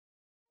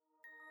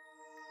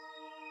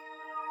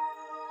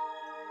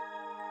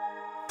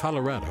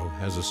Colorado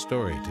has a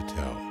story to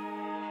tell.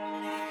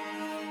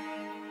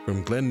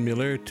 From Glenn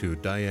Miller to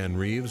Diane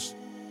Reeves,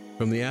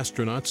 from the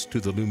astronauts to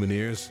the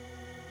Lumineers,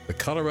 the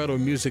Colorado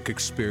Music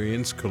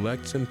Experience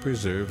collects and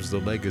preserves the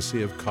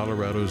legacy of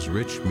Colorado's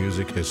rich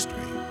music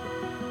history,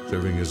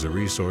 serving as a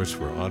resource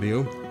for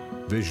audio,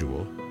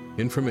 visual,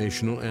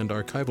 informational, and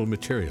archival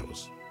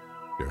materials.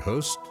 Your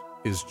host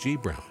is G.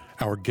 Brown.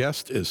 Our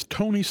guest is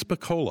Tony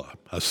Spicola,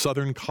 a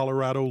Southern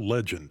Colorado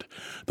legend.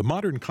 The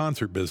modern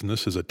concert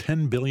business is a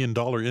 $10 billion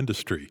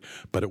industry,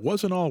 but it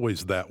wasn't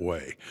always that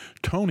way.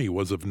 Tony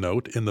was of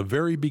note in the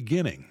very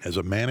beginning as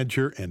a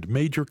manager and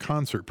major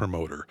concert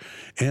promoter,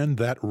 and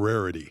that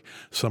rarity,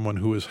 someone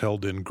who is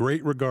held in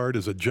great regard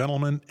as a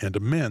gentleman and a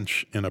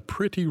mensch in a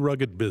pretty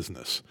rugged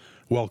business.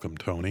 Welcome,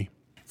 Tony.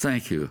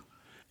 Thank you.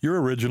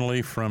 You're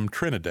originally from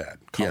Trinidad,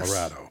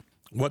 Colorado. Yes.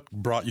 What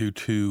brought you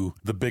to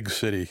the big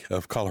city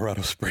of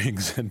Colorado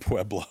Springs and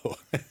Pueblo?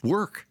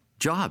 Work,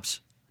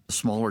 jobs.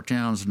 Smaller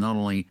towns, not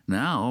only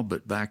now,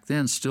 but back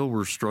then, still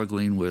were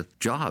struggling with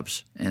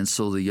jobs. And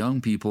so the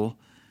young people,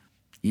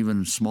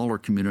 even smaller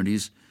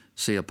communities,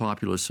 say a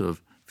populace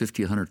of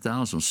 50,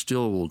 100,000,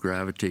 still will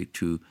gravitate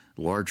to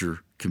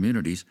larger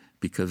communities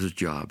because of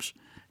jobs.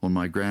 When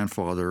my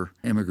grandfather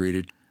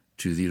immigrated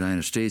to the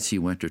United States, he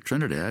went to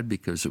Trinidad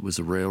because it was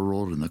a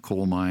railroad and the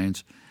coal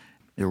mines.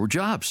 There were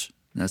jobs.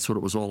 That's what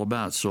it was all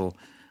about. So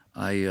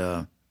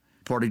I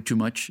partied too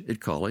much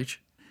at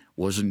college,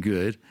 wasn't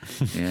good,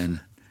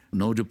 and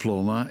no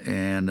diploma.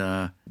 And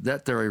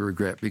that there I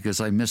regret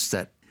because I missed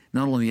that,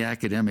 not only the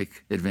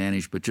academic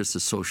advantage, but just the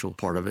social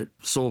part of it.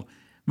 So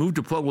moved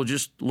to Pueblo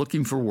just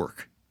looking for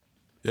work.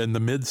 In the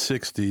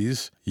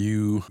mid-'60s,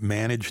 you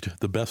managed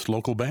the best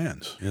local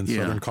bands in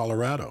Southern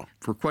Colorado.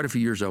 For quite a few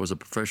years, I was a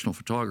professional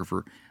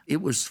photographer.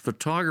 It was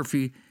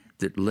photography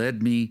that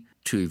led me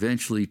to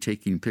eventually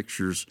taking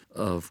pictures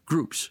of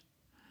groups,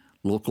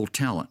 local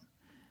talent.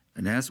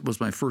 And that was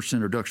my first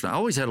introduction. I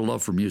always had a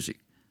love for music.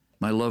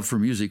 My love for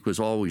music was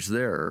always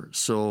there.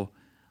 So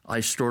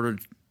I started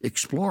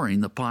exploring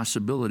the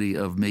possibility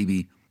of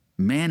maybe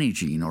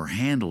managing or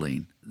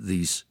handling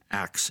these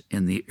acts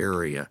in the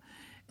area,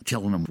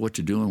 telling them what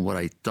to do and what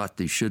I thought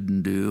they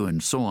shouldn't do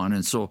and so on.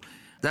 And so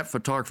that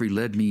photography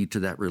led me to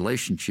that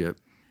relationship.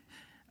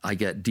 I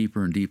got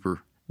deeper and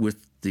deeper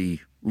with the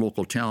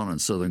local talent in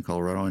Southern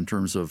Colorado in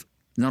terms of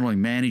not only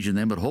managing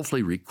them, but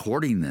hopefully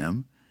recording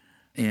them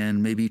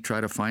and maybe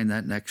try to find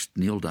that next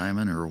Neil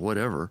Diamond or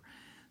whatever.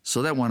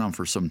 So that went on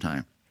for some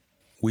time.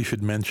 We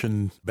should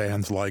mention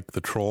bands like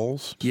the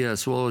Trolls.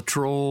 Yes, well, the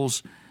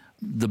Trolls,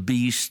 the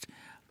Beast,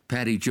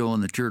 Patty Joe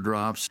and the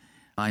Teardrops.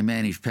 I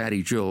managed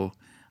Patty Joe,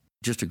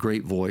 just a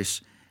great voice,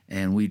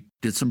 and we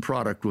did some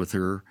product with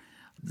her.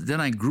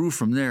 Then I grew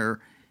from there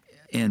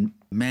and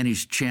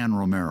managed Chan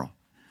Romero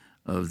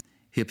of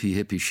Hippie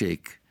Hippie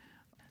Shake.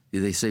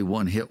 They say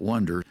one-hit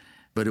wonder,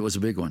 but it was a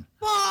big one.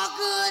 For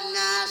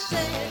goodness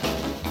sake,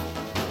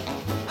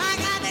 I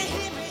got the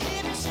hippie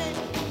hippie shake.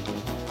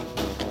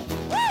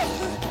 Woo!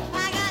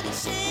 I got the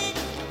shake.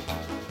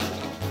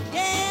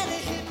 Yeah, the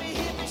hippie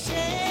hippie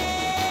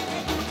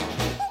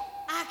shake.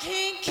 I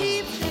can't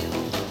keep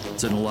you.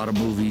 It's in a lot of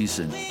movies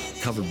and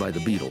covered by the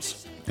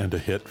Beatles. And a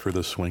hit for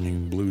the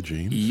Swinging Blue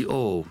Jeans.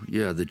 Oh,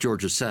 yeah, the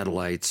Georgia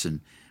Satellites,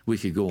 and we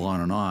could go on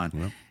and on.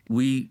 Yep.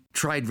 We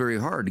tried very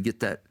hard to get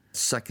that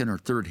second or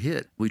third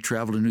hit. We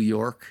traveled to New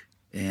York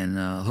and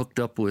hooked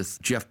up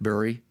with Jeff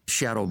Berry,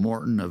 Shadow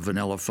Morton of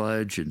Vanilla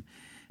Fudge, and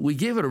we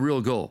gave it a real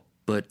go.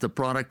 But the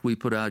product we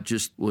put out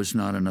just was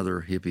not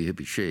another hippie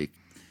hippie shake.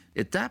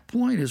 At that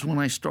point is when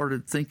I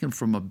started thinking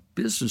from a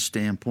business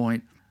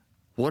standpoint,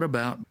 what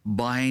about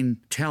buying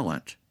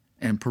talent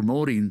and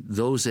promoting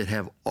those that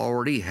have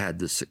already had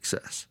the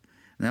success?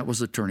 And that was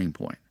the turning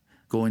point,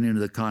 going into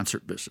the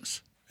concert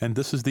business. And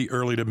this is the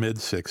early to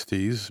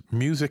mid-'60s.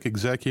 Music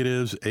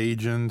executives,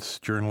 agents,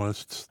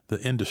 journalists,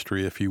 the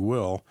industry, if you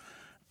will,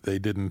 they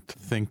didn't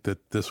think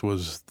that this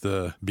was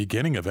the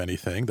beginning of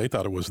anything. They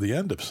thought it was the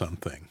end of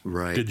something.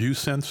 Right. Did you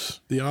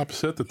sense the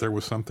opposite, that there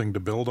was something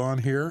to build on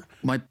here?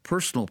 My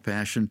personal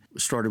passion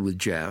started with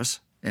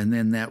jazz, and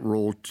then that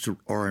rolled to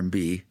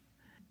R&B.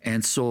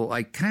 And so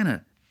I kind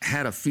of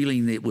had a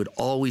feeling that it would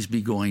always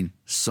be going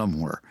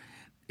somewhere.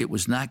 It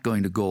was not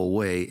going to go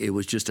away. It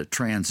was just a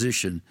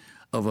transition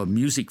of a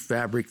music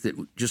fabric that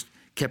just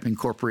kept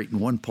incorporating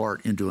one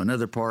part into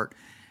another part.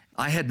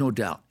 I had no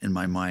doubt in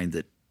my mind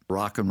that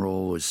rock and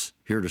roll was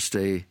here to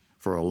stay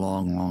for a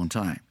long, long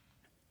time.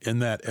 In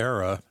that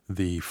era,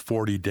 the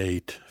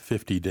 40-date,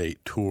 50-date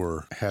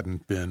tour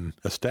hadn't been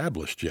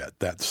established yet.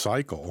 That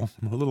cycle,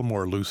 a little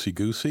more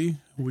loosey-goosey,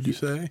 would you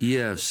say?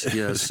 Yes.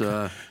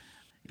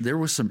 There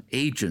were some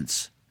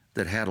agents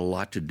that had a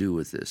lot to do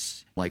with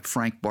this, like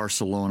Frank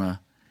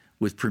Barcelona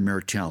with Premier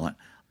Talent,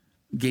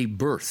 gave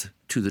birth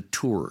to the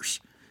tours.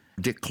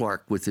 Dick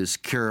Clark with his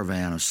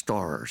Caravan of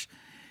Stars.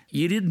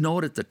 You didn't know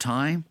it at the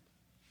time,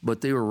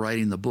 but they were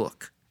writing the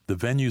book. The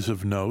venues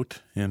of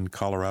note in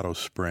Colorado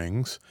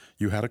Springs,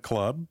 you had a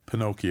club,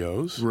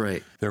 Pinocchio's.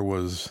 Right. There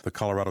was the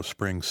Colorado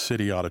Springs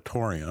City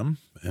Auditorium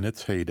in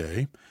its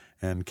heyday,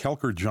 And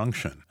Kelker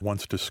Junction,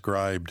 once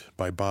described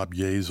by Bob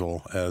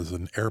Yazel as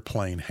an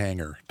airplane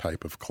hangar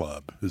type of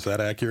club. Is that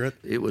accurate?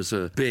 It was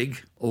a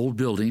big old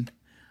building,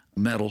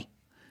 metal,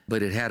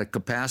 but it had a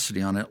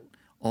capacity on it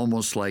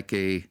almost like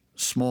a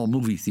small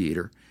movie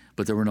theater,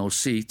 but there were no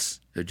seats.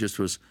 It just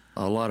was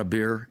a lot of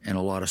beer and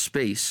a lot of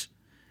space.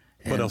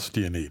 What else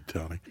do you need,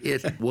 Tony?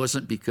 It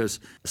wasn't because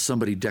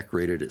somebody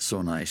decorated it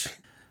so nice.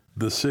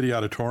 The City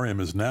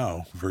Auditorium is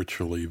now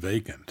virtually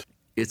vacant.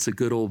 It's a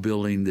good old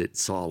building that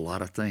saw a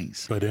lot of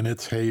things. But in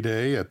its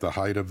heyday, at the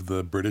height of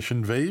the British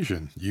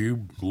invasion,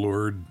 you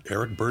lured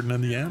Eric Burdon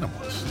and the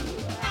Animals.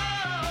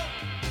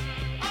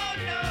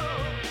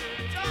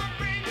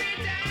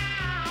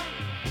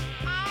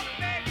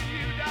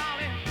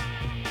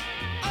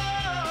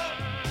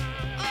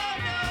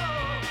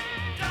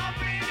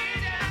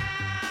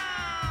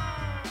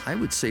 I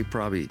would say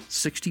probably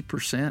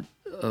 60%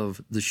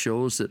 of the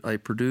shows that I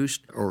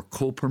produced or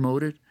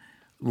co-promoted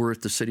were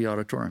at the City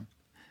Auditorium.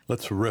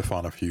 Let's riff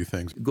on a few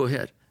things. Go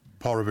ahead.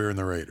 Paul Revere and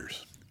the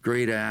Raiders.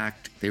 Great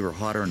act. They were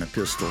hotter than a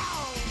pistol.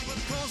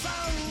 Because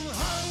I'm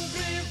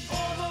hungry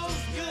for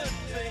those good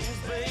things,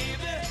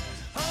 baby.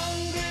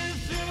 Hungry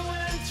through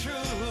and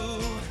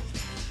through.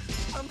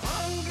 I'm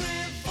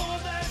hungry for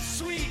that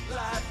sweet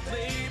life,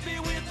 baby,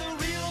 with a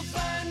real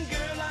fine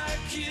girl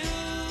like you.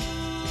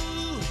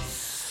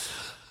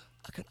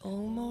 I can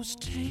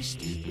almost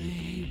taste it,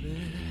 baby.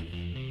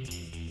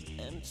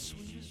 And it's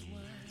sweet as wine.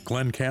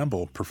 Glenn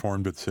Campbell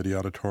performed at City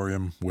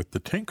Auditorium with the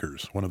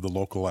Tinkers, one of the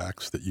local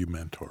acts that you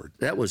mentored.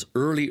 That was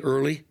early,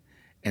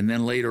 and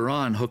then later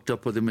on hooked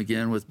up with him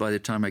again with By the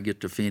Time I Get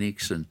to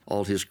Phoenix and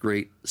all his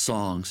great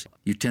songs.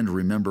 You tend to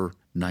remember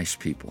nice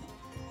people,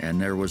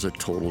 and there was a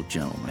total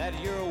gentleman. That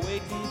you're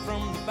waiting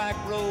from the back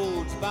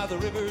roads by the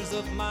rivers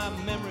of my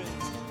memories,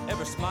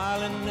 ever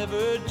smiling,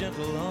 ever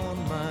gentle on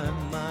my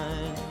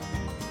mind.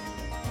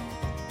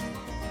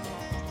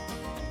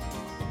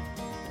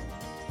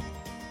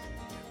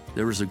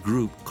 There was a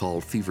group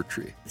called Fever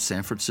Tree,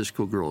 San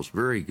Francisco girls,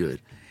 very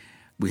good.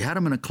 We had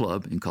them in a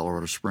club in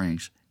Colorado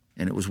Springs,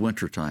 and it was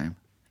wintertime.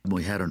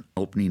 We had an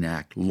opening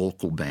act,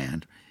 local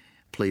band,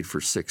 played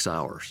for 6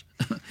 hours.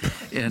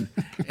 and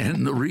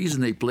the reason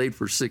they played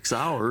for 6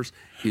 hours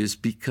is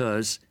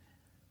because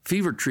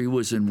Fever Tree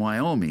was in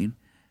Wyoming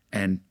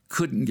and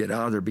couldn't get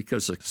out of there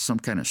because of some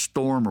kind of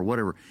storm or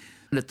whatever.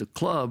 And at the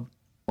club,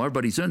 while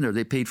everybody's in there,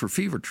 they paid for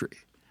Fever Tree.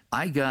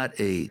 I got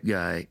a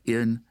guy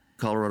in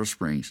Colorado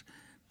Springs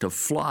to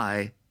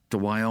fly to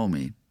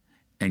Wyoming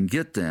and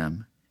get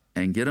them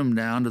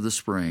down to the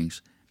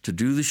Springs to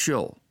do the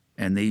show.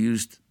 And they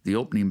used the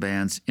opening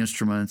band's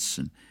instruments.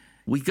 And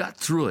we got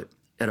through it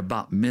at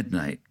about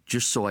midnight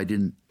just so I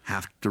didn't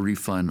have to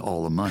refund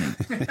all the money.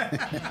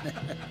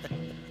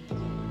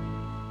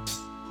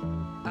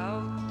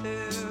 Out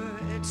there,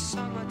 it's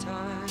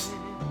summertime.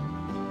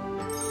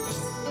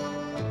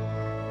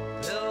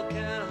 Milk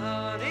and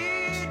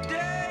honey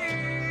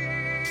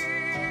days.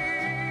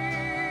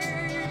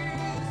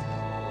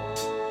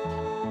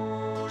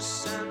 Oh,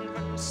 San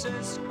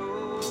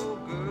Francisco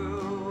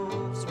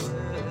girls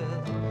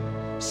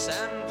with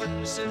San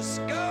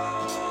Francisco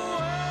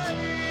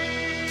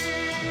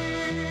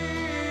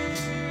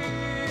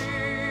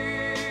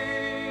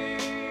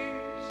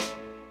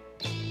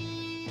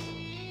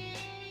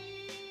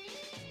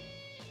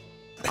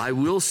I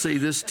will say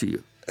this to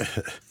you.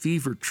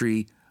 Fever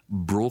Tree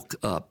broke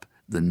up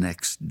the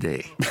next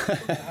day.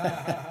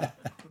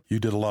 You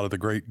did a lot of the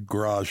great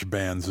garage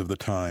bands of the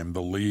time,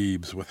 the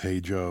Leaves with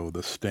Hey Joe,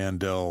 the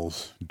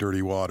Standells,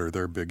 Dirty Water,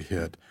 their big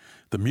hit.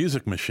 The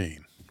Music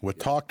Machine with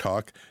Talk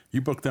Talk,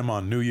 you booked them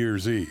on New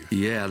Year's Eve.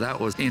 Yeah, that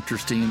was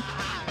interesting.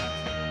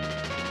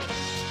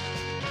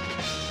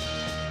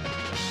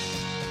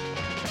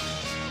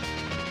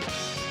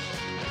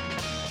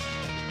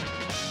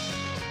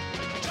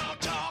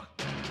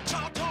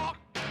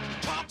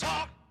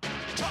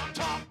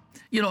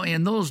 You know,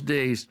 in those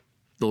days,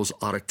 those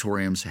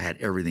auditoriums had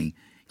everything.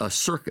 A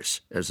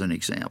circus, as an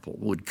example,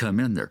 would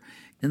come in there.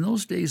 In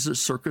those days, the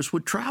circus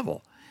would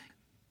travel.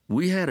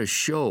 We had a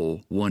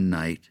show one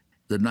night.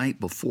 The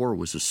night before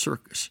was a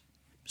circus.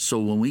 So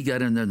when we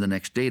got in there the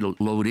next day to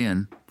load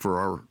in for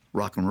our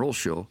rock and roll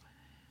show,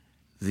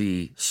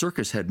 the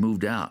circus had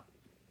moved out.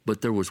 But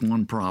there was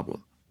one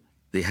problem.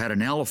 They had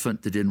an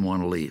elephant that didn't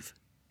want to leave.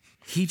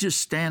 He just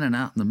standing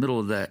out in the middle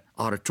of that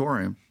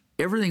auditorium.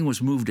 Everything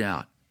was moved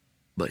out,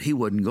 but he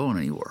wasn't going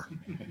anywhere.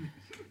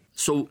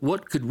 So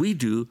what could we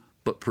do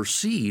but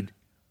proceed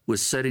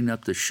with setting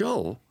up the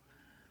show?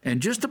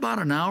 And just about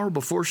an hour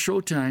before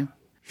showtime,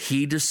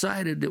 he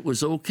decided it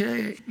was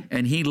okay,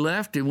 and he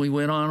left, and we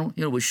went on,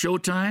 with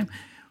showtime.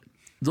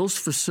 Those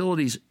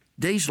facilities,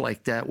 days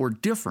like that, were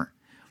different.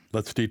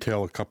 Let's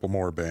detail a couple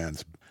more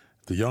bands.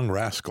 The Young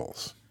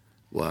Rascals.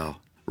 Wow.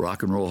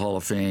 Rock and Roll Hall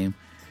of Fame.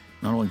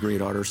 Not only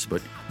great artists,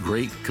 but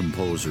great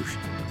composers.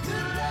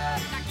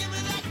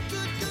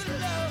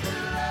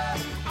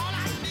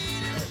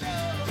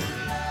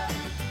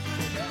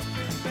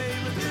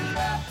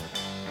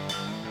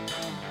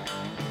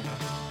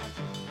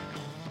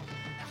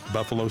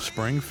 Buffalo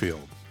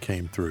Springfield,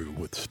 came through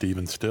with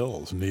Stephen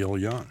Stills, Neil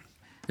Young.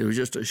 It was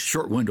just a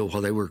short window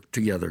while they were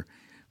together,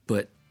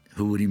 but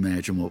who would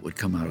imagine what would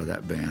come out of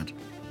that band?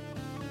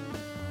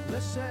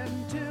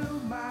 Listen to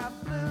my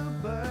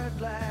bluebird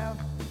laugh.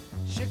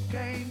 She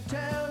can't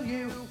tell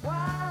you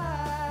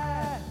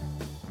why.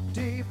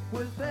 Deep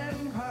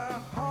within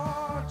her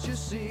heart, you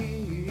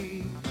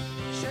see,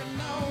 she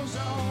knows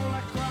all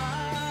the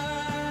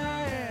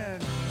crying.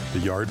 The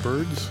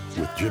Yardbirds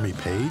with Jimmy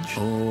Page.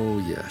 Oh,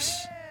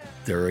 yes.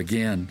 There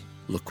again,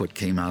 look what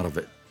came out of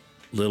it.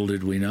 Little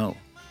did we know.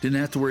 Didn't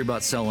have to worry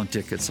about selling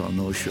tickets on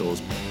those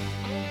shows.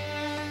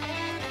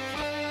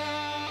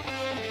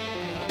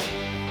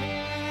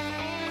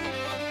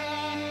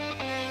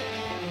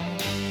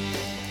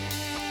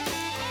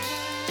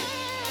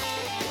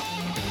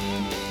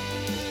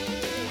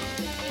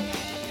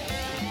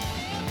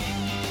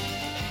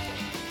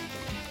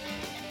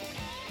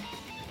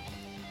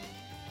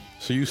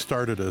 So you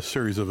started a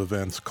series of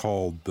events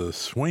called the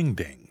Swing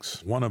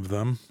Dings, one of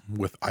them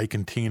with Ike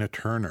and Tina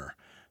Turner.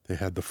 They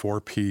had the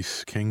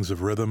four-piece Kings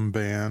of Rhythm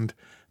band,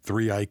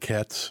 3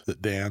 Ikettes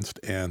that danced,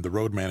 and the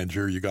road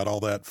manager. You got all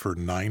that for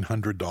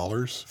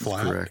 $900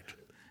 flat? Correct.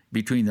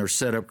 Between their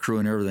setup crew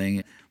and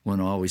everything, when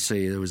I always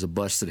say there was a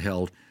bus that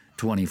held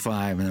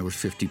 25 and there was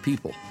 50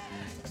 people.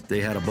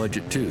 They had a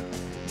budget too.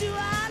 Do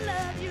I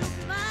love you,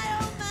 my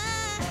oh my?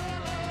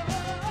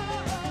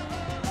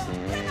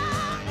 Come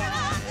on,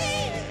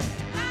 baby,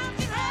 I'll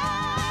get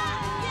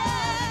high,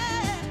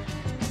 yeah.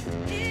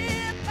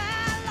 If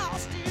I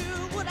lost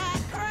you, would I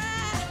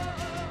cry?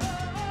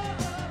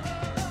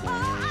 Oh, I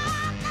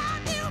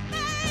love you,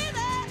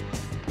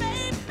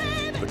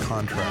 baby, The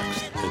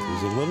contracts, it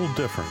was a little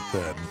different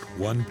then.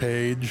 One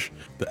page,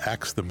 the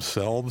acts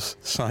themselves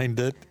signed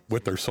it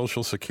with their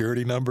social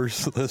security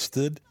numbers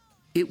listed.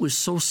 It was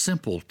so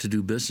simple to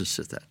do business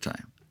at that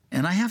time.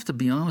 And I have to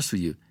be honest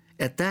with you,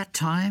 at that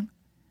time,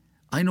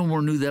 I no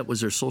more knew that was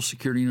their social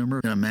security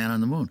number than a man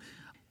on the moon.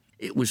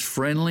 It was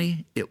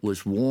friendly, it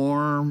was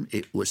warm,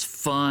 it was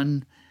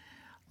fun.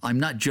 I'm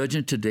not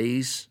judging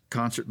today's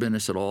concert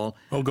business at all.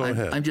 Oh, go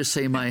ahead. I'm just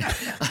saying well,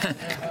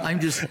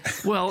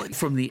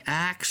 from the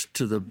acts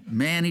to the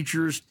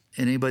managers,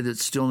 and anybody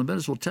that's still in the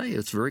business will tell you,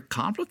 it's very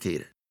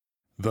complicated.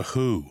 The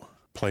Who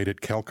played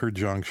at Kelker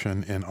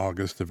Junction in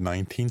August of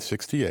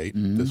 1968.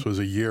 This was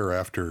a year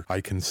after I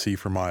Can See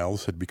for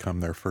Miles had become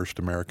their first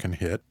American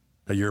hit.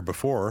 A year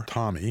before,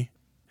 Tommy,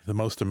 the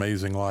most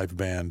amazing live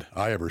band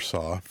I ever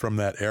saw from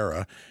that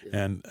era.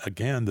 And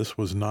again, this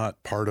was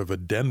not part of a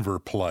Denver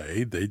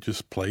play. They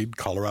just played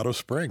Colorado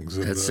Springs.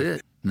 That's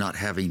it. Not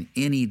having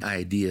any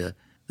idea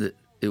that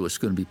it was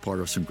going to be part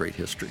of some great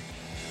history.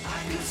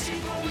 I could see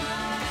for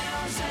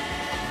miles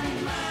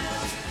and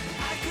miles.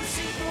 I could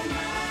see for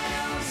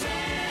miles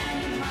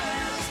and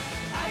miles.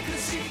 I could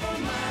see for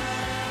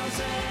miles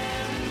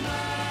and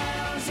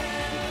miles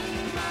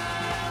and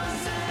miles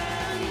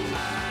and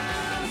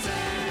miles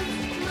and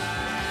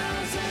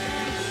miles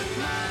and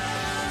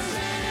miles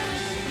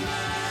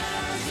and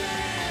miles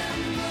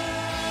and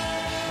miles.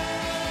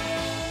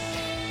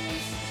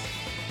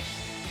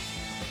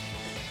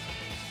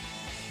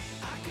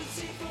 I could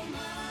see for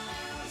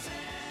miles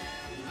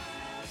and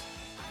miles.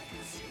 I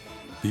could see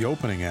for miles. The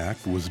opening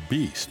act was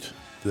Beast,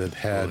 that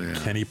had Oh, yeah.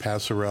 Kenny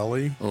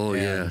Passarelli Oh,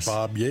 and yes.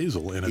 Bob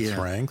Yazel in its Yeah.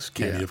 ranks.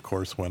 Kenny, Yeah. of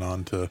course, went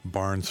on to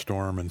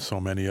Barnstorm and so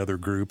many other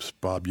groups.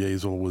 Bob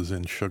Yazel was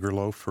in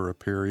Sugarloaf for a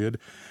period.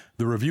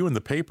 The review in the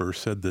paper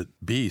said that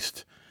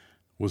Beast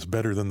was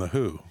better than The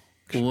Who.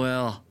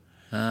 Well,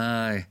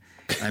 I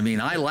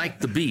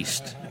liked the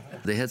Beast.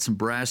 They had some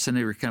brass and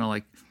they were kind of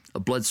like a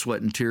blood,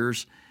 sweat, and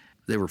tears.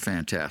 They were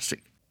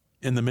fantastic.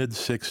 In the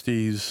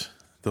mid-'60s,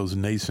 those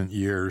nascent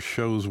years,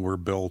 shows were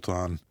built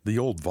on the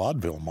old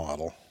vaudeville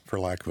model, for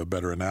lack of a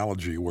better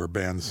analogy, where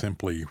bands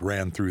simply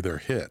ran through their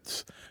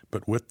hits.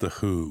 But with The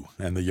Who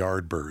and the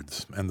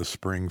Yardbirds and the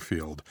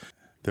Springfield,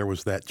 there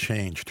was that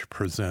change to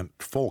present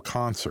full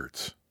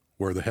concerts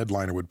where the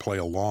headliner would play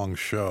a long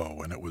show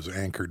and it was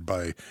anchored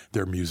by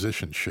their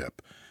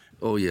musicianship.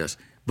 Oh, yes.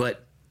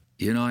 But,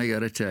 I got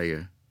to tell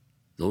you,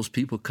 those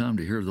people come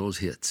to hear those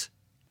hits.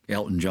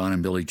 Elton John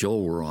and Billy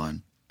Joel were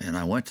on, and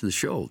I went to the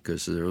show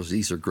because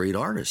these are great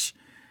artists,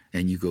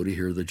 and you go to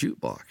hear the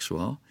jukebox.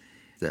 Well,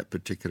 that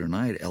particular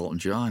night, Elton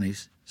John,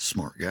 he's a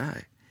smart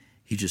guy.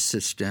 He just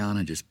sits down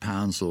and just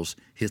pounds those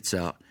hits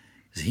out.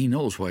 He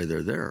knows why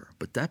they're there.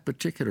 But that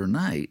particular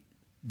night,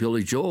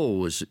 Billy Joel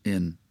was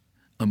in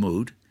a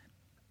mood.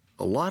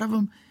 A lot of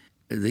them,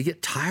 they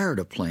get tired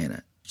of playing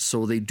it,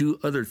 so they do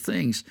other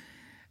things.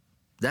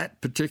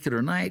 That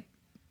particular night,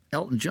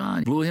 Elton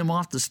John blew him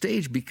off the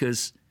stage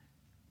because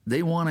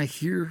they want to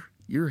hear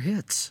your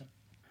hits.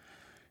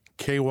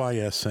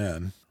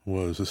 KYSN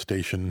was a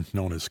station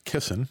known as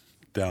Kissin'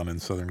 down in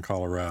southern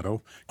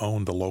Colorado,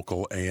 owned the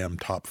local AM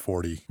Top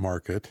 40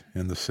 market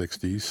in the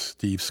 60s.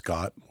 Steve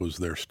Scott was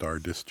their star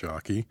disc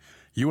jockey.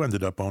 You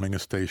ended up owning a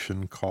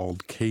station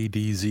called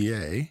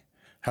KDZA.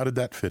 How did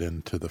that fit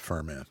into the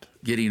ferment?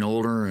 Getting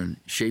older and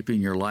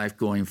shaping your life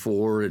going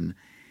forward. And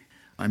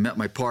I met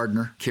my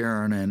partner,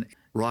 Karen, and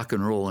rock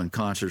and roll and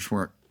concerts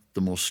weren't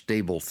the most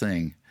stable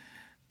thing.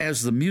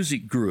 as the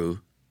music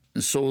grew,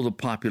 so the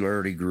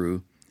popularity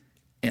grew,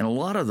 and a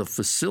lot of the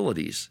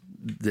facilities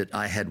that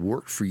I had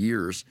worked for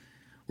years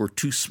were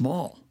too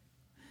small.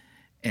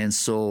 And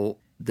so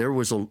there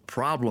was a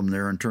problem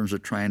there in terms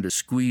of trying to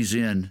squeeze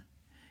in.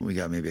 We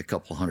got maybe a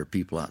couple hundred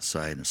people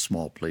outside in a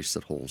small place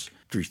that holds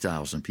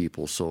 3,000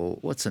 people. So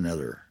what's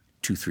another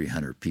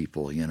 200-300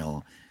 people, you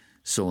know?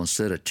 So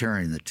instead of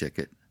tearing the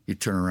ticket, you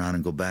turn around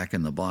and go back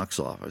in the box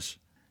office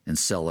and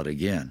sell it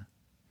again.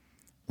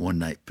 One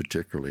night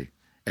particularly,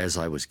 as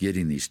I was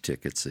getting these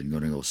tickets and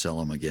going to go sell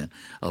them again,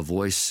 a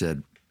voice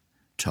said,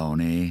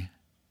 "Tony,"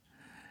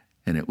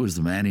 and it was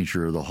the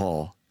manager of the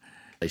hall.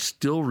 I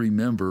still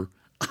remember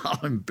how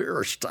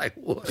embarrassed I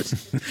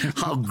was,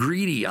 how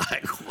greedy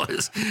I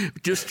was,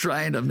 just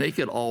trying to make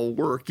it all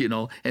work, you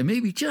know, and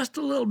maybe just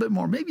a little bit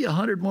more, maybe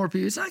 100 more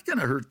people. It's not going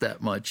to hurt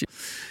that much.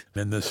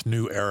 In this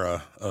new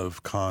era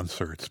of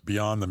concerts,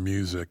 beyond the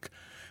music,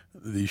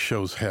 these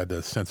shows had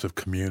a sense of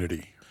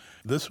community.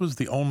 This was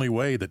the only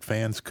way that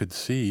fans could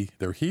see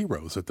their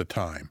heroes at the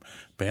time.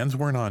 Bands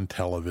weren't on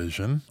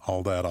television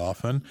all that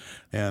often,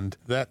 and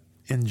that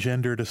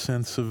engendered a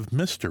sense of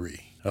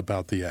mystery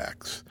about the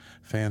acts.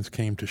 Fans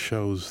came to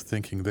shows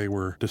thinking they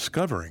were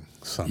discovering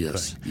something.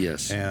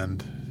 Yes.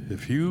 And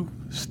if you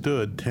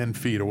stood 10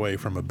 feet away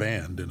from a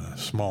band in a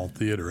small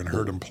theater and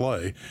heard them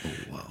play,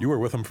 you were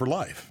with them for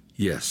life.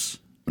 Yes.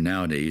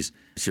 Nowadays,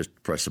 it's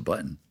just press a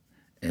button.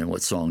 And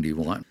what song do you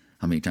want?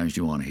 How many times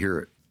do you want to hear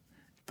it?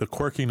 The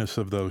quirkiness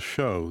of those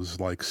shows,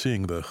 like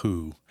seeing The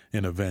Who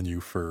in a venue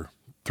for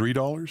 $3,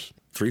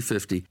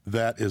 $3.50.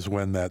 that is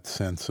when that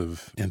sense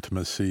of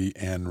intimacy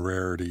and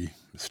rarity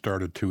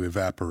started to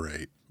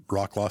evaporate.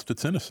 Rock lost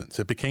its innocence.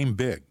 It became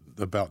big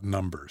about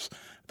numbers.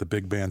 The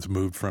big bands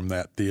moved from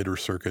that theater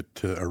circuit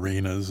to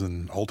arenas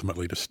and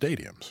ultimately to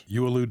stadiums.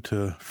 You allude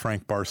to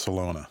Frank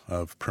Barcelona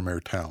of Premier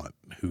Talent,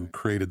 who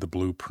created the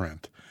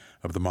blueprint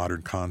of the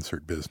modern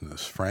concert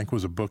business. Frank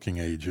was a booking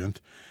agent,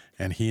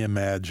 and he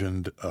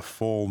imagined a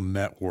full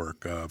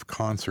network of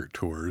concert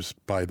tours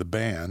by the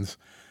bands.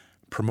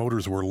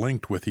 Promoters were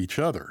linked with each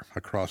other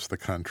across the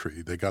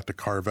country. They got to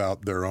carve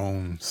out their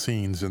own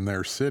scenes in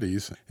their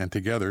cities, and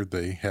together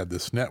they had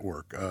this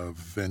network of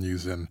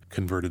venues in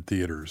converted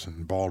theaters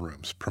and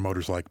ballrooms.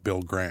 Promoters like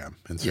Bill Graham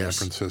in San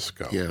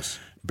Francisco,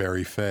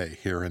 Barry Fay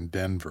here in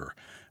Denver.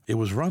 It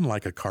was run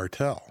like a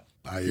cartel.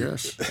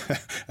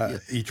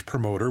 Each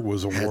promoter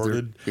was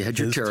awarded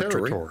his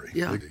territory,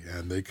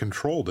 and they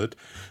controlled it.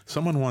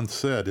 Someone once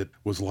said it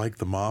was like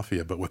the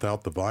mafia, but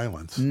without the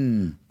violence.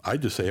 I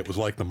just say it was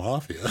like the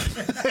mafia.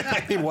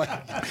 I mean, what?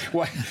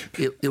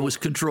 It was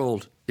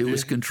controlled. It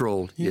was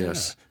controlled,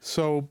 yes.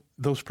 So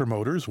those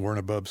promoters weren't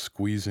above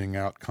squeezing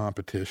out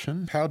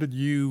competition. How did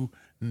you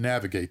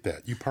navigate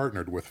that? You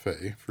partnered with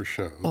Fay for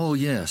shows. Oh,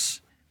 yes.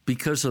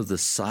 Because of the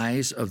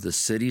size of the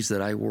cities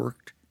that I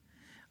worked,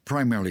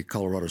 primarily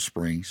Colorado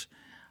Springs,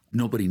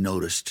 nobody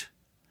noticed.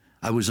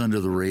 I was under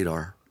the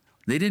radar.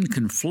 They didn't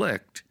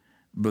conflict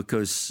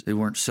because they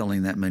weren't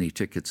selling that many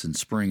tickets in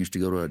Springs to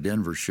go to a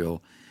Denver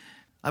show.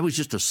 I was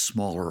just a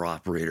smaller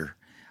operator.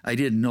 I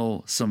didn't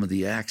know some of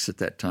the acts at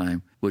that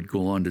time would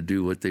go on to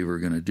do what they were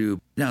going to do.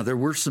 Now, there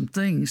were some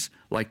things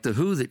like The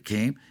Who that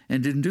came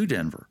and didn't do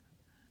Denver.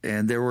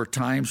 And there were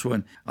times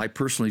when I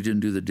personally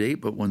didn't do the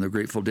date, but when the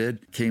Grateful Dead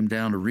came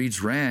down to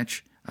Reed's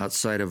Ranch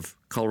outside of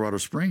Colorado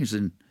Springs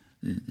and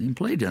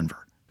play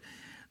Denver.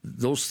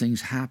 Those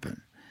things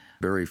happen.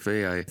 Barry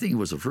Fay, I think it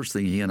was the first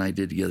thing he and I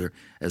did together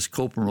as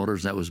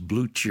co-promoters. That was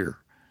Blue Cheer.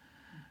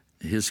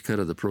 His cut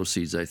of the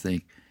proceeds, I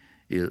think,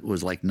 it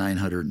was like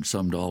 $900 and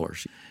some.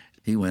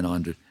 He went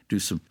on to do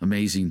some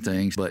amazing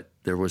things, but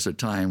there was a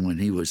time when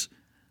he was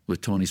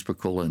with Tony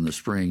Spicola in the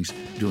Springs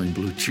doing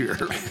Blue Cheer.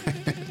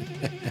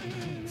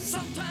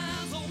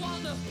 Sometimes I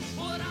wonder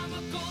what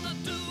I'm gonna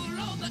do.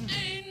 Lord, there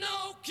ain't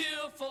no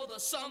cure for the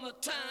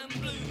summertime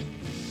blues.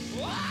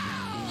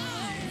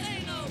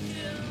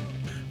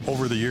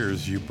 Over the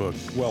years, you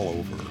booked well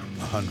over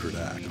 100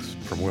 acts,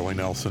 from Willie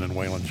Nelson and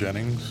Waylon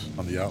Jennings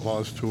on the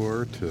Outlaws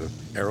Tour to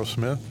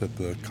Aerosmith at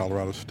the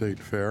Colorado State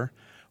Fair.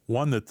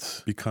 One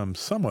that's become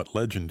somewhat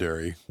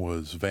legendary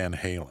was Van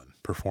Halen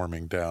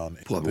performing down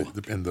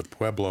in the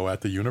Pueblo at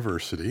the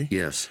university.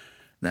 Yes,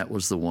 that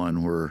was the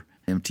one where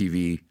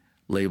MTV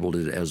labeled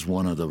it as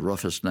one of the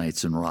roughest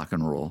nights in rock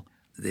and roll.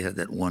 They had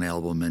that one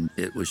album, and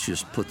it was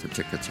just put the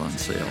tickets on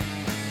sale.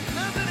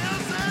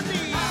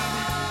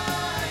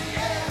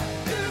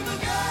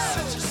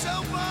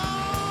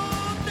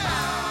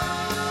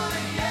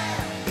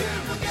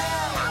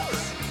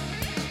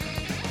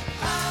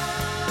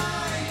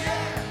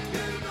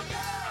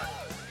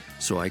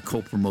 So I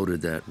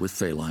co-promoted that with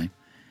Fayline.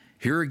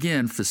 Here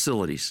again,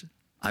 facilities.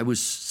 I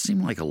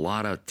seemed like a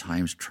lot of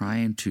times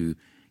trying to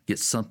get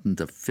something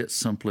to fit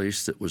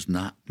someplace that was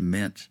not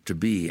meant to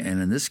be.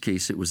 And in this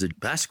case, it was a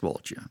basketball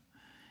gym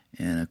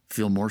and a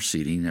Fillmore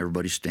seating,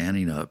 everybody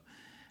standing up.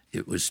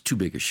 It was too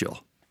big a show,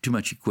 too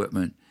much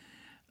equipment.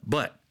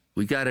 But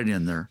we got it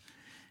in there,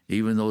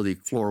 even though the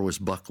floor was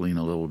buckling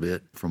a little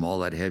bit from all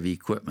that heavy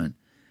equipment.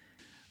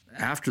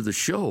 After the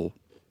show,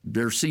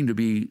 there seemed to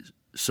be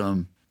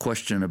some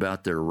question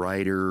about their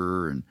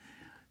writer, and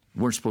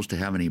weren't supposed to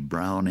have any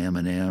brown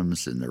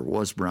M&Ms, and there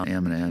was brown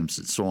M&Ms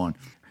and so on.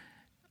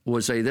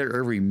 Was I there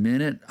every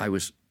minute? I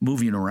was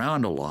moving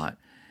around a lot.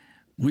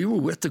 We were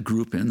with the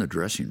group in the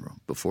dressing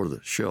room before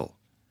the show,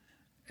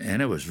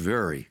 and it was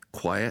very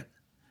quiet.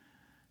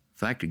 In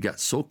fact, it got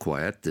so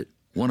quiet that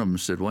one of them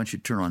said, "Why don't you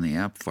turn on the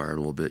amplifier a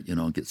little bit,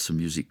 and get some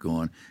music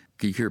going?"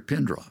 You hear a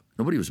pin drop.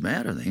 Nobody was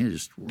mad or anything. They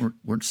just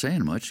weren't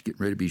saying much,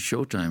 getting ready to be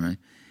showtime. Right?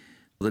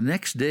 The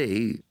next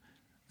day,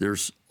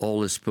 there's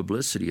all this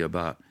publicity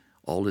about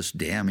all this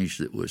damage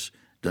that was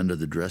done to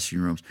the dressing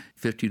rooms,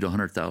 $50,000 to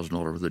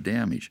 $100,000 worth of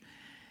damage.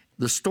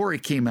 The story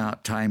came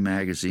out, Time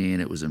magazine.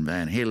 It was in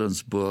Van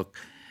Halen's book.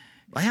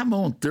 I have my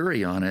own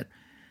theory on it.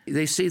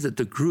 They say that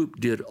the group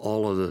did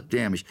all of the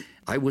damage.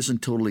 I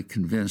wasn't totally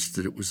convinced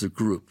that it was the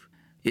group.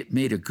 It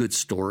made a good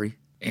story,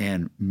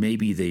 and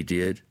maybe they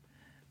did.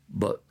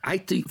 But I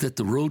think that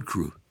the road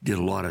crew did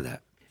a lot of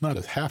that. Not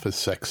as half as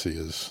sexy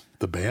as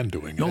the band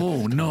doing it.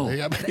 No.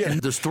 Yeah. And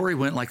the story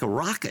went like a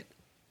rocket.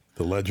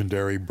 The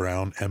legendary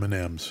brown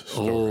M&Ms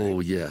story. Oh,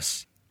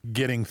 yes.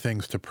 Getting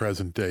things to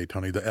present day,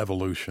 Tony, the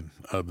evolution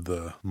of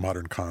the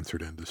modern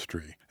concert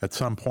industry. At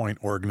some point,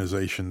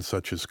 organizations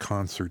such as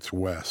Concerts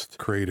West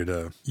created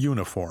a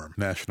uniform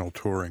national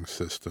touring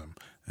system,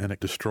 and it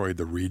destroyed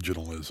the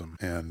regionalism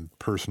and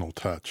personal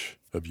touch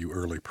of you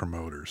early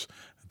promoters.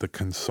 The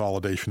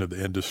consolidation of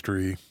the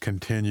industry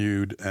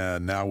continued,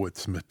 and now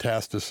it's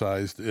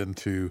metastasized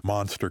into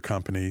monster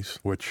companies,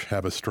 which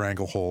have a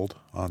stranglehold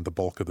on the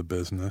bulk of the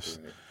business.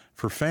 Right.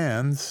 For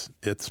fans,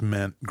 it's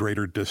meant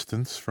greater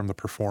distance from the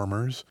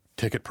performers,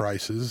 ticket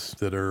prices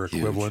that are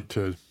equivalent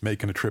to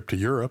making a trip to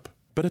Europe.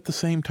 But at the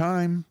same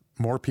time,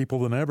 more people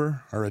than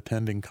ever are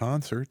attending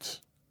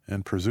concerts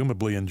and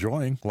presumably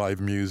enjoying live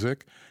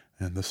music,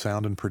 and the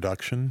sound and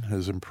production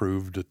has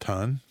improved a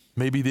ton.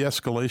 Maybe the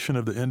escalation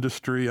of the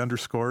industry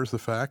underscores the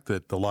fact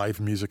that the live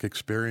music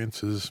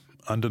experience is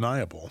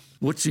undeniable.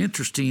 What's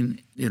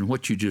interesting in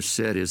what you just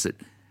said is that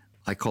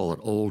I call it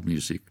old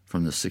music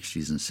from the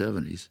 60s and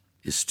 70s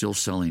is still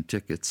selling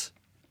tickets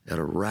at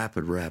a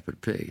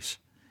rapid pace.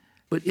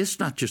 But it's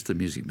not just the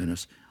music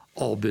business.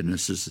 All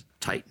businesses,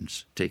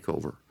 titans, take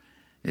over.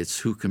 It's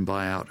who can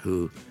buy out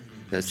who.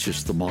 That's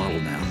just the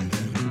model now.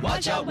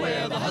 Watch out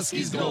where the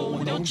Huskies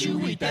go. Don't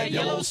you eat that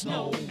yellow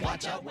snow.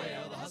 Watch out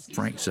where the Huskies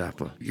Frank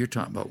Zappa, you're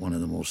talking about one of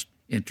the most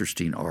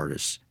interesting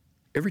artists.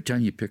 Every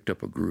time you picked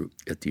up a group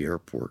at the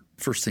airport,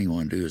 first thing you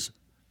want to do is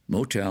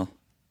motel,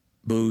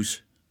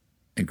 booze,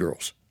 and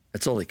girls.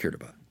 That's all they cared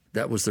about.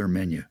 That was their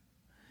menu.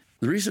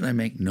 The reason I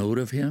make note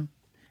of him,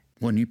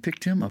 when you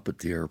picked him up at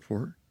the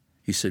airport,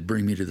 he said,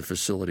 "Bring me to the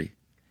facility."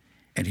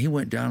 And he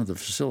went down to the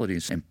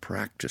facilities and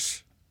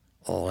practiced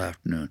all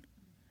afternoon.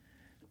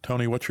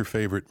 Tony, what's your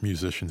favorite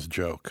musician's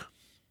joke?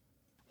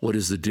 What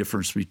is the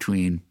difference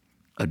between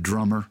a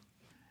drummer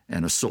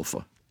and a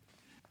sofa?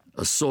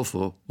 A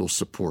sofa will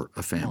support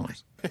a family.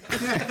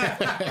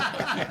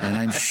 And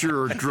I'm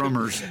sure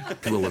drummers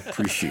will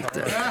appreciate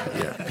that.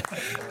 Yeah.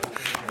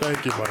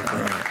 Thank you, my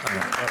friend.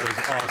 That was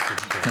awesome.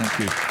 Thank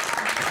you.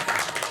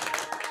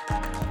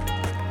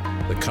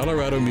 The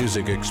Colorado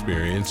Music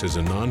Experience is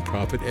a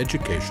nonprofit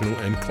educational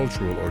and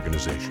cultural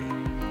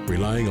organization,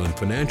 relying on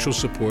financial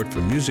support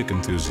from music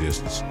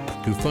enthusiasts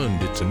to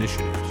fund its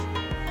initiatives.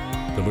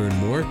 To learn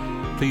more,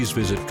 please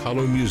visit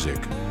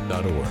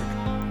colomusic.org.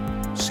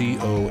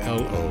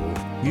 C-O-L-O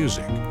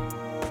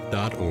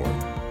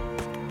music.org.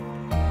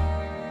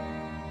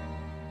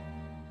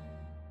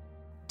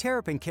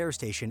 Terrapin Care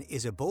Station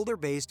is a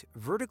Boulder-based,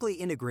 vertically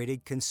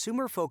integrated,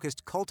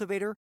 consumer-focused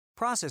cultivator,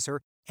 processor,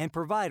 and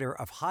provider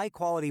of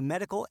high-quality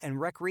medical and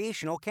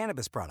recreational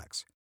cannabis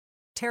products.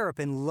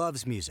 Terrapin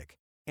loves music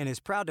and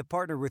is proud to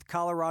partner with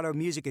Colorado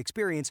Music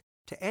Experience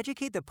to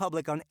educate the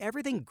public on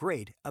everything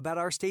great about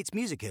our state's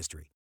music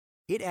history.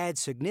 It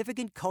adds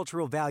significant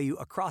cultural value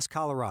across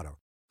Colorado,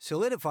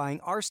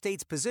 solidifying our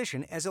state's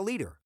position as a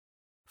leader.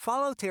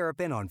 Follow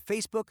Terrapin on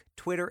Facebook,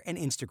 Twitter, and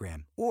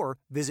Instagram, or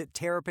visit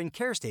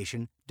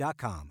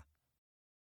terrapincarestation.com.